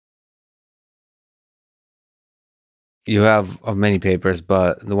you have of many papers,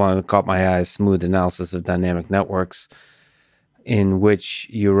 but the one that caught my eye is Smooth Analysis of Dynamic Networks, in which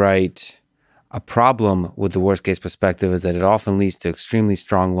you write, a problem with the worst case perspective is that it often leads to extremely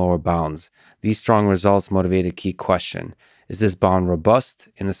strong lower bounds. These strong results motivate a key question. Is this bound robust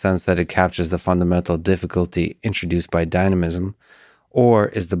in the sense that it captures the fundamental difficulty introduced by dynamism? Or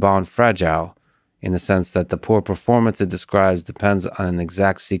is the bound fragile in the sense that the poor performance it describes depends on an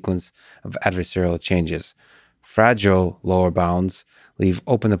exact sequence of adversarial changes? Fragile lower bounds leave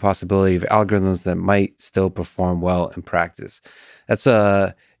open the possibility of algorithms that might still perform well in practice. That's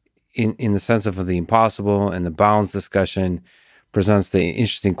in the sense of the impossible, and the bounds discussion presents the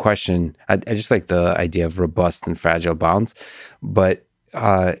interesting question. I just like the idea of robust and fragile bounds, but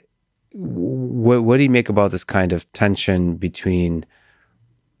what do you make about this kind of tension between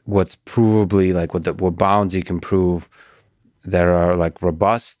what's provably like what bounds you can prove that are like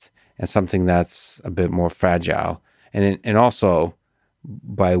robust and something that's a bit more fragile? And also,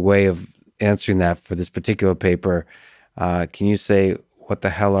 by way of answering that for this particular paper, can you say what the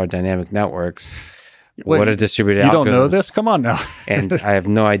hell are dynamic networks? Wait, what are distributed algorithms? You don't know this? Come on now. And I have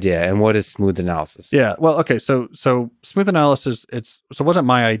no idea. And what is smooth analysis? Yeah. Well, okay. So smooth analysis, it wasn't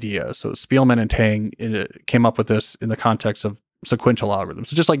my idea. So Spielman and Tang came up with this in the context of sequential algorithms.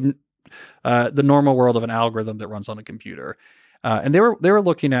 So just like the normal world of an algorithm that runs on a computer. And they were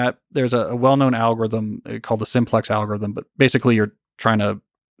looking at, there's a well-known algorithm called the Simplex Algorithm, but basically you're trying to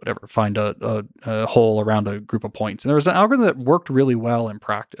find a hole around a group of points. And there was an algorithm that worked really well in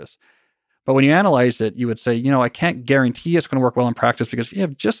practice. But when you analyzed it, you would say, I can't guarantee it's going to work well in practice, because if you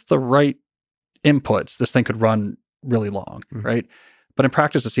have just the right inputs, this thing could run really long, right? But in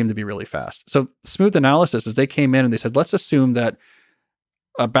practice, it seemed to be really fast. So smooth analysis is they came in and they said, let's assume that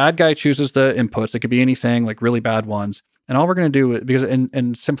a bad guy chooses the inputs. It could be anything, like really bad ones. And all we're going to do, because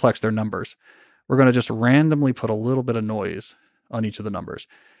in Simplex, they're numbers, we're going to just randomly put a little bit of noise on each of the numbers.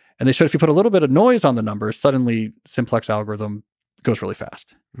 And they showed if you put a little bit of noise on the numbers, suddenly Simplex algorithm goes really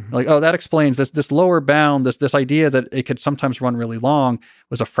fast. Like, oh, that explains this lower bound, this idea that it could sometimes run really long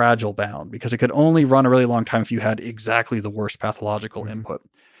was a fragile bound, because it could only run a really long time if you had exactly the worst pathological input.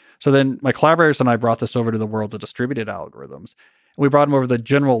 So then my collaborators and I brought this over to the world of distributed algorithms. We brought them over the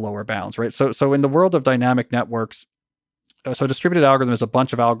general lower bounds, right? So in the world of dynamic networks, so a distributed algorithm is a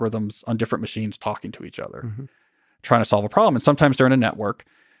bunch of algorithms on different machines talking to each other, trying to solve a problem. And sometimes they're in a network.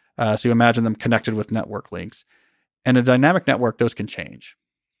 So you imagine them connected with network links. And a dynamic network, those can change,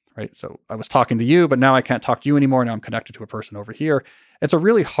 right? So I was talking to you, but now I can't talk to you anymore. Now I'm connected to a person over here. It's a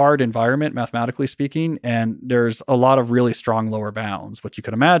really hard environment, mathematically speaking, and there's a lot of really strong lower bounds. What you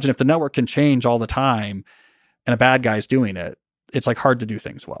could imagine, if the network can change all the time and a bad guy's doing it, it's like hard to do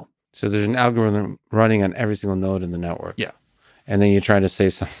things well. So there's an algorithm running on every single node in the network. Yeah. And then you're trying to say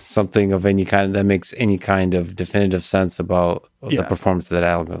something of any kind that makes any kind of definitive sense about the performance of that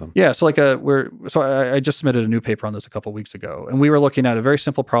algorithm. Yeah. So like I just submitted a new paper on this a couple of weeks ago, and we were looking at a very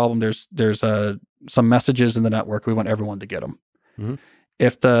simple problem. There's some messages in the network. We want everyone to get them.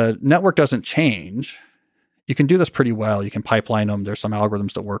 If the network doesn't change, you can do this pretty well. You can pipeline them. There's some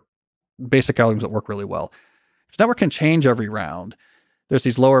algorithms that work, basic algorithms that work really well. If the network can change every round, there's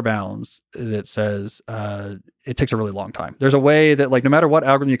these lower bounds that says it takes a really long time. There's a way that, like, no matter what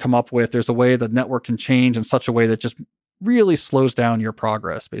algorithm you come up with, there's a way the network can change in such a way that just really slows down your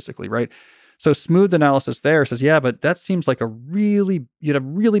progress, basically, right? So smooth analysis there says, yeah, but that seems like you'd have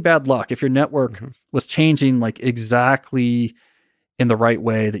really bad luck if your network was changing like exactly in the right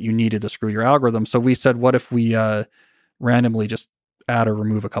way that you needed to screw your algorithm. So we said, what if we randomly just add or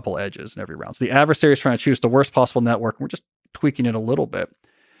remove a couple edges in every round? So the adversary is trying to choose the worst possible network, and we're just tweaking it a little bit.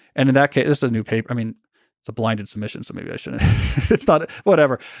 And in that case, this is a new paper. I mean, it's a blinded submission, so maybe I shouldn't. It's not,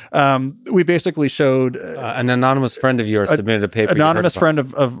 whatever. We basically showed an anonymous friend of yours submitted a paper. Anonymous friend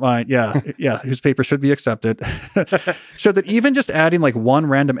of mine, yeah, whose paper should be accepted. Showed that even just adding like one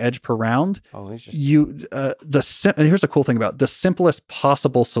random edge per round, and here's the cool thing about it, the simplest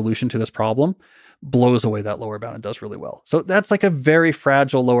possible solution to this problem blows away that lower bound and does really well. So that's like a very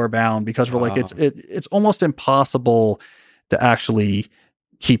fragile lower bound, because we're like, it's almost impossible to actually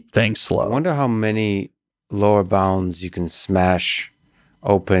keep things slow. I wonder how many lower bounds you can smash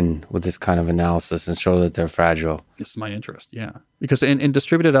open with this kind of analysis and show that they're fragile. This is my interest, yeah. Because in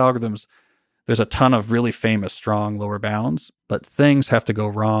distributed algorithms, there's a ton of really famous, strong lower bounds, but things have to go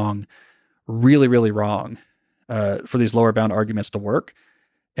wrong, really, really wrong, for these lower bound arguments to work.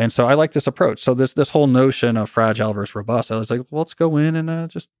 And so I like this approach. So this whole notion of fragile versus robust, I was like, well, let's go in and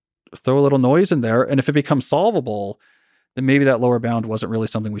just throw a little noise in there. And if it becomes solvable, then maybe that lower bound wasn't really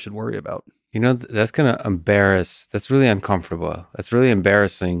something we should worry about. That's going to that's really uncomfortable. That's really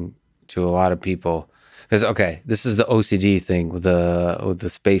embarrassing to a lot of people. Because okay, this is the OCD thing with the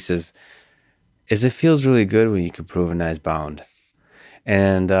spaces. Is it feels really good when you can prove a nice bound,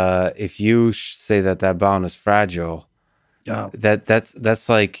 and if you say that that bound is fragile, Oh, that's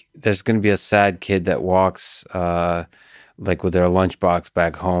like there's gonna be a sad kid that walks like with their lunchbox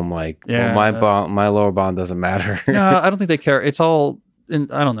back home, like, well, yeah. my lower bound doesn't matter. No, I don't think they care. It's all, I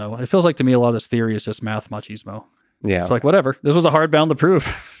don't know. It feels like to me a lot of this theory is just math machismo. Yeah. It's like, whatever. This was a hard bound to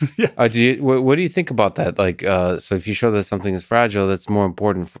prove. Yeah. What do you think about that? Like, so if you show that something is fragile, that's more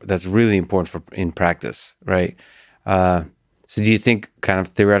important. That's really important for in practice, right? So do you think kind of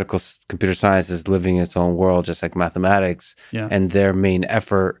theoretical computer science is living its own world, just like mathematics, Yeah. and their main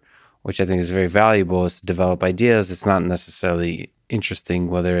effort, which I think is very valuable, is to develop ideas. It's not necessarily interesting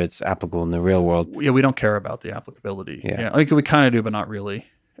whether it's applicable in the real world. Yeah, we don't care about the applicability. Yeah. I think we kind of do, but not really.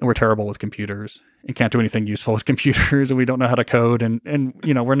 And we're terrible with computers and can't do anything useful with computers, and we don't know how to code. And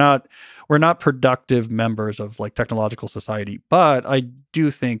we're not productive members of like technological society. But I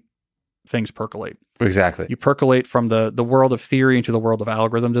do think things percolate. Exactly. You percolate from the world of theory into the world of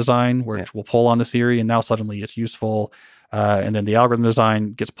algorithm design, which will pull on the theory, and now suddenly it's useful. And then the algorithm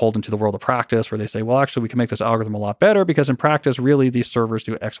design gets pulled into the world of practice, where they say, well, actually, we can make this algorithm a lot better because in practice, really, these servers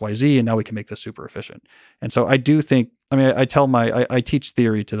do X, Y, Z, and now we can make this super efficient. And so I do think, I mean, I teach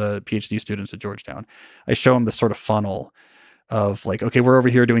theory to the PhD students at Georgetown. I show them this sort of funnel of like, okay, we're over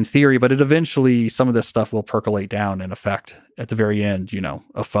here doing theory, but it eventually, some of this stuff will percolate down and affect at the very end,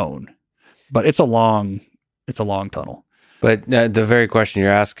 a phone. But it's a long tunnel. But the very question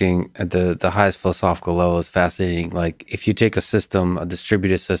you're asking at the highest philosophical level is fascinating. Like, if you take a system, a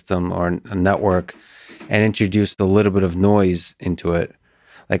distributed system or a network, and introduce a little bit of noise into it,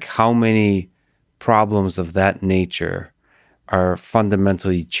 like how many problems of that nature are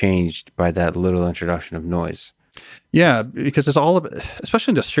fundamentally changed by that little introduction of noise? Yeah, because it's all about,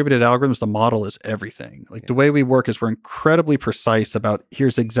 especially in distributed algorithms, the model is everything. Like the way we work is we're incredibly precise about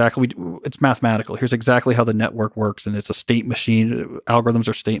it's mathematical. Here's exactly how the network works. And it's a state machine. Algorithms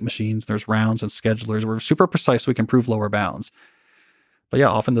are state machines. There's rounds and schedulers. We're super precise so we can prove lower bounds. But yeah,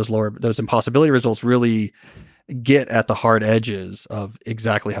 often those impossibility results really get at the hard edges of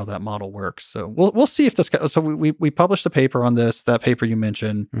exactly how that model works. So we'll see if this. So we published a paper on this. That paper you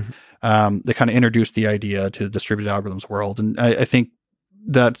mentioned, that kind of introduced the idea to the distributed algorithms world, and I think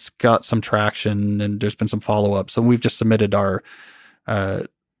that's got some traction. And there's been some follow up. So we've just submitted our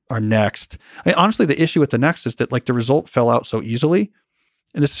next. I mean, honestly, the issue with the next is that like the result fell out so easily.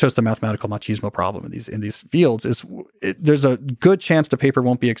 And this shows the mathematical machismo problem in these fields there's a good chance the paper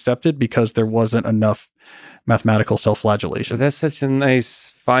won't be accepted because there wasn't enough mathematical self-flagellation. But that's such a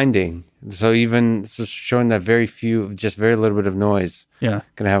nice finding. So even showing that very little bit of noise, can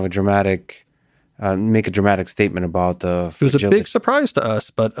have a dramatic, make a dramatic statement about the. It was a big surprise to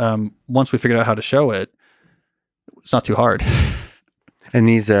us, but once we figured out how to show it, it's not too hard. And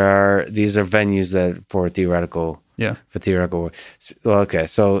these are venues for theoretical. Yeah. For theoretical work. Well, okay.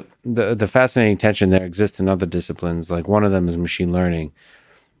 So the fascinating tension there exists in other disciplines. Like one of them is machine learning,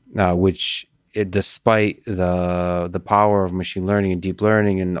 which despite the power of machine learning and deep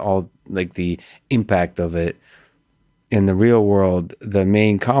learning and all like the impact of it in the real world, the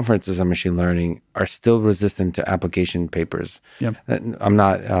main conferences on machine learning are still resistant to application papers. Yeah. I'm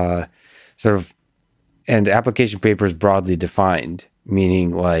not and application papers broadly defined,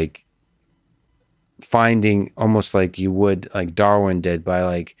 meaning like finding almost like you would like Darwin did by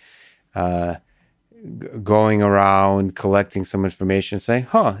like going around collecting some information saying,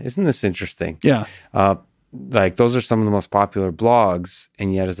 isn't this interesting? Yeah. Like those are some of the most popular blogs,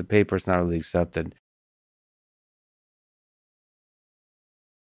 and yet as a paper it's not really accepted.